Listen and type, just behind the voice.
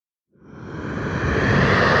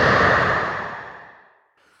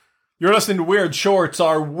You're listening to Weird Shorts,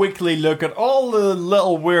 our weekly look at all the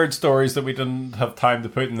little weird stories that we didn't have time to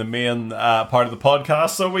put in the main part of the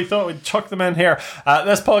podcast, so we thought we'd chuck them in here.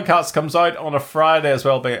 This podcast comes out on a Friday as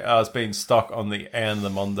well as being stuck on the End of the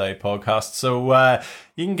Monday podcast, so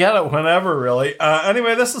you can get it whenever, really.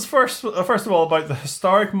 Anyway, this is first of all about the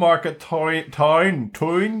historic market town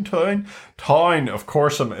of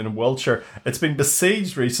Corsham in Wiltshire. It's been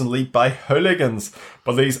besieged recently by hooligans,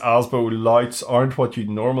 but these Asbo louts aren't what you'd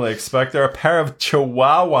normally expect. They're a pair of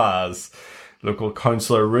chihuahuas. Local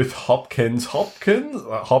councillor Ruth Hopkinson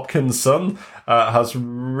has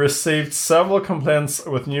received several complaints,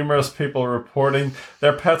 with numerous people reporting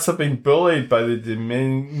their pets have been bullied by the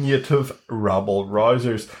diminutive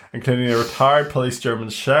rabble-rousers, including a retired police German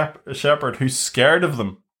shepherd who's scared of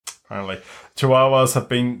them. Apparently, Chihuahuas have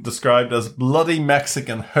been described as bloody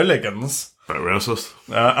Mexican hooligans. Bit racist.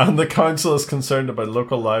 And the council is concerned about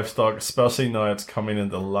local livestock, especially now it's coming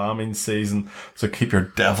into lambing season. So keep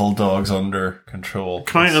your devil dogs under control.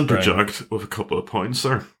 Can I interject with a couple of points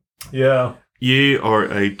there? Yeah. You are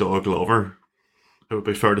a dog lover, it would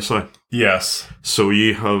be fair to say. Yes. So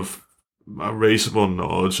you have a reasonable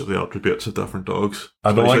knowledge of the attributes of different dogs.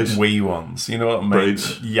 I don't like wee ones. You know what I mean?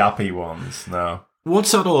 Breeds. Yappy ones. No.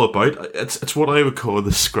 What's that all about? It's what I would call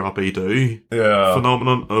the Scrappy-Doo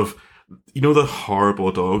phenomenon of, you know, the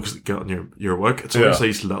horrible dogs that get on your wick? It's always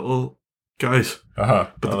these little guys.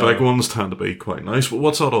 But the big ones tend to be quite nice. But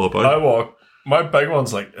what's that all about? My big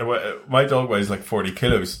one's like, my dog weighs like 40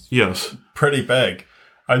 kilos. Yes. Pretty big.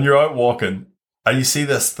 And you're out walking and you see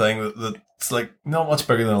this thing that's like not much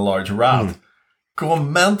bigger than a large rat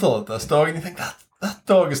going mental at this dog, and you think that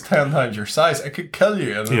dog is 10 times your size. It could kill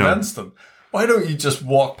you in an instant. Why don't you just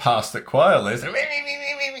walk past it quietly? It's like,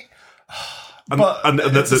 but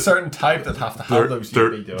it's a certain type that have to have those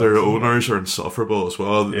dogs. Their owners are insufferable as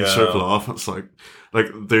well. They sort of laugh. It's like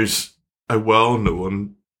there's a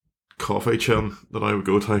well-known coffee chain that I would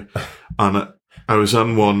go to, and I was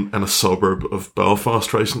in one in a suburb of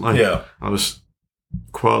Belfast recently. Yeah, I was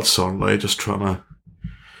quite suddenly just trying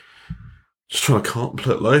to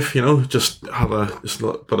contemplate life, you know, just have a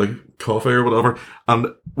bit of coffee or whatever. And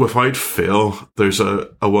without fail, there's a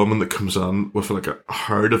woman that comes in with like a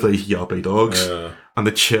herd of these yappy dogs, and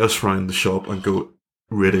they chase around the shop and go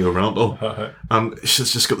radio rental. And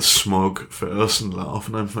she's just got the smug face and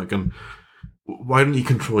laughing. I'm thinking, why don't you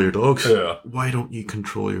control your dogs? Yeah. Why don't you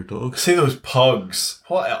control your dogs? See those pugs?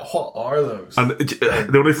 What are those? And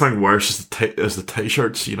the only thing worse is the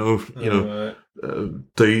t-shirts. You know,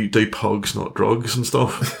 do pugs not drugs and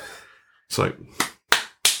stuff? It's like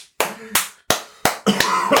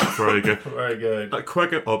very good, very good. A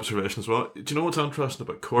quick observation as well. Do you know what's interesting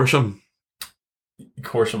about Corsham?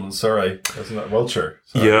 Corsham in Surrey, isn't it? Wiltshire.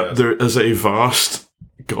 Sorry, there is a vast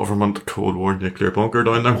government Cold War nuclear bunker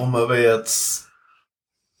down there. Well, maybe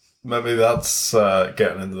that's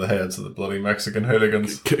getting into the heads of the bloody Mexican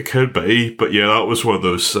hooligans. It could be, but yeah, that was one of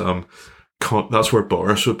those. That's where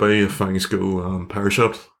Boris would be if things go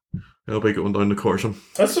pear-shaped. He'll be going down to Corsham.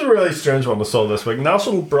 That's a really strange one I saw this week.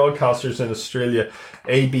 National broadcasters in Australia,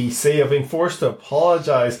 ABC, have been forced to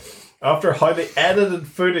apologise after how they edited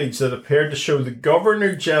footage that appeared to show the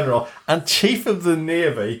Governor General and Chief of the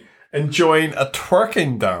Navy enjoying a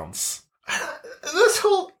twerking dance.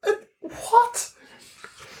 What?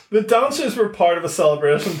 The dancers were part of a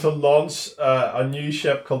celebration to launch a new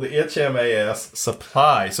ship called the HMAS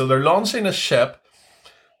Supply. So they're launching a ship.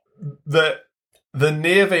 The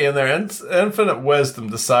Navy, in their infinite wisdom,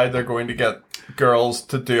 decide they're going to get girls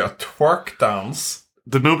to do a twerk dance.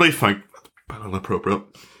 Did nobody think that inappropriate?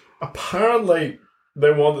 Apparently,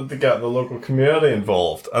 they wanted to get the local community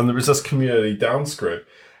involved, and there was this community dance group.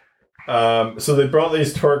 So they brought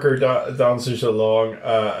these twerker dancers along.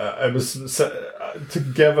 It was to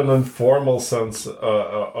give an informal sense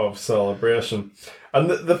of celebration. And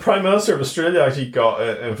the Prime Minister of Australia actually got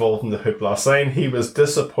involved in the hoopla, saying he was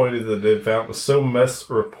disappointed that the event was so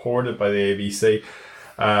misreported by the ABC.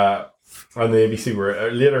 And the ABC were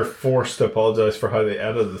later forced to apologise for how they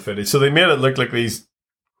edited the footage. So they made it look like these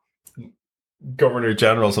governor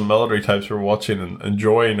generals and military types were watching and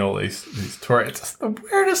enjoying all these tours. It's just the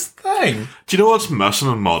weirdest thing. Do you know what's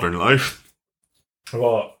missing in modern life?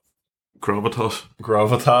 What? Gravitas.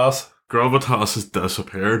 Gravitas has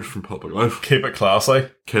disappeared from public life. Keep it classy.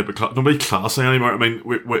 Nobody classy anymore. I mean,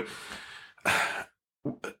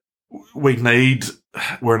 we need.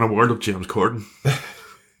 We're in a world of James Corden.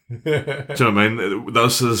 Do you know what I mean?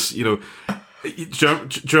 This is, you know,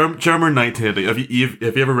 German 1980. Have you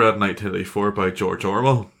ever read 1984 by George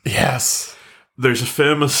Orwell? Yes. There's a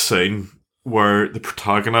famous scene where the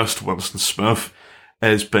protagonist, Winston Smith,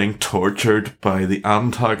 is being tortured by the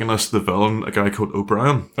antagonist, the villain, a guy called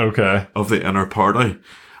O'Brien. Okay. Of the inner party.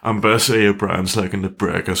 And basically O'Brien's looking to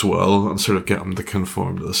break as well and sort of get him to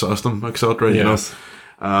conform to the system, etc. You know?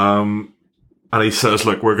 And he says,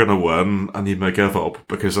 like, we're going to win and you may give up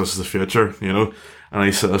because this is the future, you know? And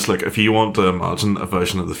he says, like, if you want to imagine a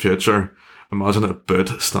vision of the future, imagine a boot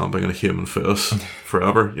stamping in a human face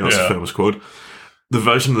forever. You know, it's a famous quote. The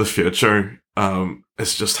vision of the future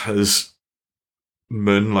is just his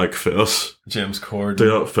moon-like face. James Corden.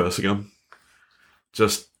 Do that face again.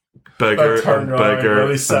 Just bigger and bigger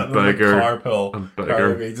and bigger and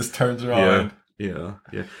bigger. He just turns around. Yeah.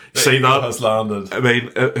 See, that has landed. I mean,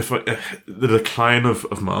 if the decline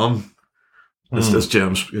of man is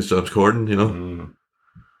James Corden, you know.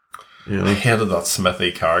 Yeah. I hated that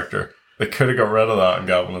Smithy character. They could have got rid of that in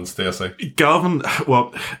Gavin and Stacey.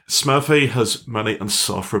 Smithy has many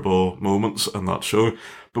insufferable moments in that show,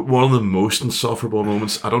 but one of the most insufferable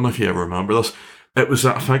moments, I don't know if you ever remember this,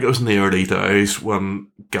 I think it was in the early days when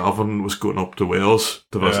Gavin was going up to Wales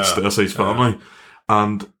to visit Stacey's family,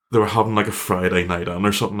 and they were having like a Friday night in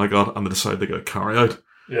or something like that, and they decided to get a carry out.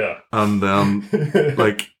 Yeah. And then,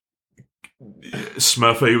 like,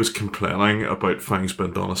 Smithy was complaining about things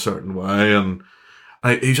being done a certain way, and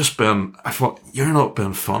I thought, you're not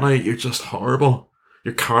being funny, you're just horrible.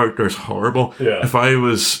 Your character's horrible. Yeah. If I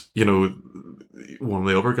was, you know, one of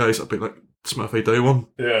the other guys, I'd be like, Smithy, do one.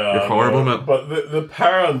 Yeah. You're horrible, man. But the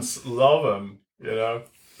parents love him, you know.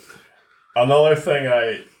 Another thing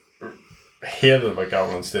I hated about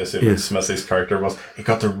Gavin and Stacey about Smithy's character was he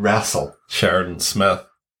got to wrestle Sheridan Smith,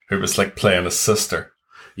 who was like playing his sister.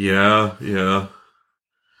 Yeah.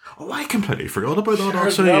 Oh, I completely forgot about that.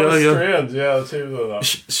 Actually, that was strange. Yeah, she was that.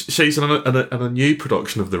 She's in a new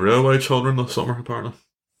production of The Railway Children this summer, apparently.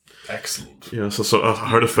 Excellent. Yeah, so I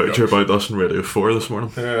heard a feature about this on Radio 4 this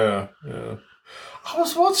morning. Yeah. I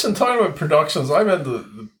was talking about productions. I'm into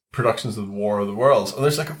the productions of the War of the Worlds, and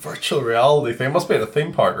there's like a virtual reality thing. It must be at a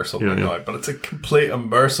theme park or something now, but it's a complete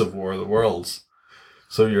immersive War of the Worlds.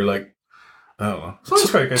 So you're like, I don't know. So that's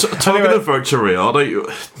very good. So, talking of virtual reality, do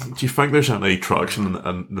you think there's any traction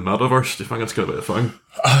in the metaverse? Do you think it's going to be a thing?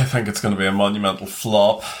 I think it's going to be a monumental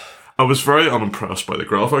flop. I was very unimpressed by the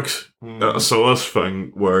graphics. I saw this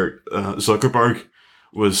thing where Zuckerberg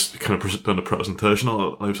was kind of doing a presentation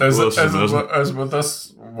on it. Is with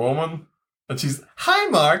this woman? And she's, hi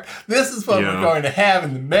Mark, this is what we're going to have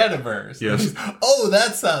in the metaverse. Yes. Oh,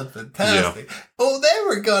 that sounds fantastic. Yeah. Oh, then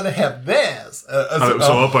we're going to have this. And it was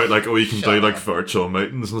all about like, you can do like virtual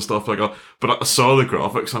meetings and stuff like that. But I saw the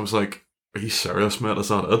graphics and I was like, are you serious, mate? Is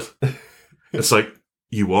that it? It's like,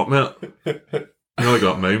 you what, mate? You know, like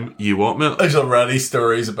that meme, you what, mate? There's already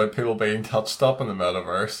stories about people being touched up in the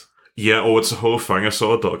metaverse. Yeah, it's a whole thing. I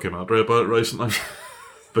saw a documentary about it recently.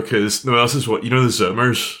 Because, this is what, you know, the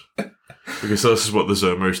Zoomers. Because this is what the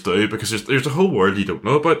Zoomers do. Because there's a whole world you don't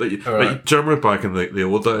know about. That do you remember back in the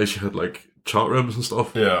old days, you had like chat rooms and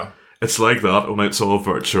stuff? Yeah. It's like that, only it's all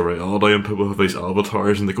virtual reality and people have these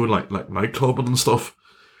avatars and they go like nightclubbing and stuff.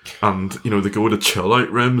 And, you know, they go to chill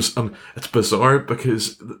out rooms and it's bizarre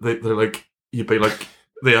because they're like, you'd be like,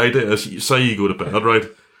 the idea is, say you go to bed, right?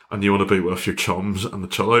 And you want to be with your chums in the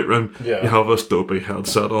chill out room. Yeah. You have this dopey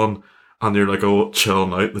headset on. And you're like,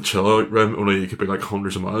 chilling out, the chill out room, only you could be like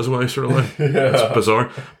hundreds of miles away, sort of like. It's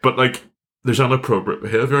bizarre. But like, there's inappropriate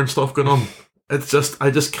behaviour and stuff going on. It's just,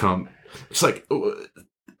 I just can't. It's like,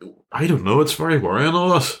 I don't know, it's very worrying,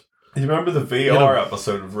 all this. You remember the VR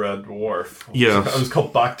episode of Red Dwarf? Yeah. It was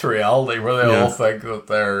called Back to Reality, where they all think that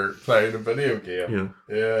they're playing a video game.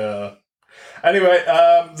 Yeah. Anyway,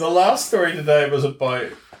 the last story today was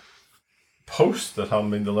about post that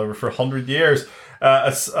hadn't been delivered for 100 years.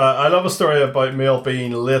 I love a story about mail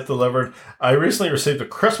being late delivered. I recently received a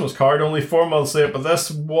Christmas card, only 4 months late, but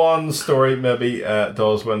this one story maybe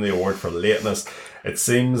does win the award for lateness. It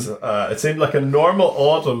seemed like a normal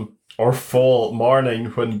autumn or fall morning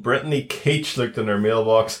when Brittany Keach looked in her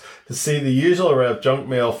mailbox to see the usual array of junk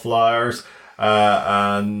mail flyers.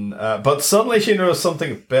 But suddenly she noticed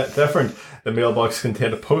something a bit different. The mailbox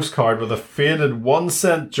contained a postcard with a faded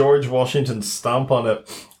 1-cent George Washington stamp on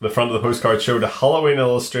it. The front of the postcard showed a Halloween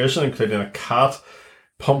illustration, including a cat,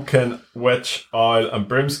 pumpkin, witch, owl, and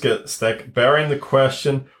broomstick, bearing the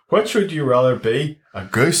question, which would you rather be, a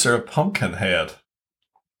goose or a pumpkin head?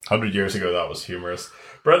 100 years ago, that was humorous.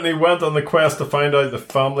 Brittany went on the quest to find out the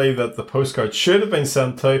family that the postcard should have been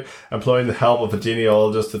sent to, employing the help of a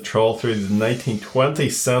genealogist to trawl through the 1920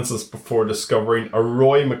 census before discovering a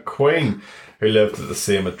Roy McQueen who lived at the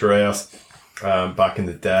same address back in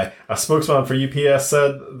the day. A spokesman for UPS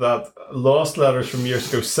said that lost letters from years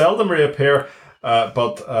ago seldom reappear,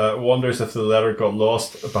 but wonders if the letter got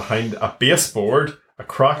lost behind a baseboard, a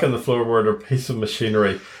crack in the floorboard, or a piece of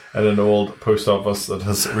machinery in an old post office that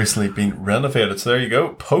has recently been renovated. So there you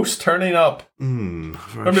go. Post turning up. Maybe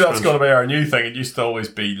that's going to be our new thing. It used to always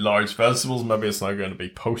be large vegetables. Maybe it's now going to be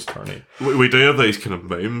post turning. We do have these kind of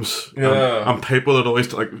memes. Yeah. And people that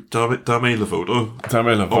always, like, Demi Lovato.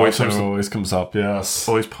 Demi Lovato always comes up, yes.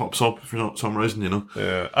 Always pops up for some reason, you know.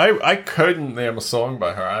 Yeah. I couldn't name a song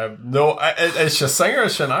by her. I have no... Is she a singer?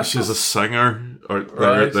 Is she an actress? She's a singer. Or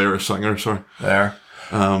Right. they're a singer, sorry. There.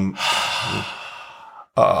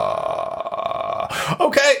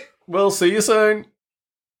 Okay, we'll see you soon.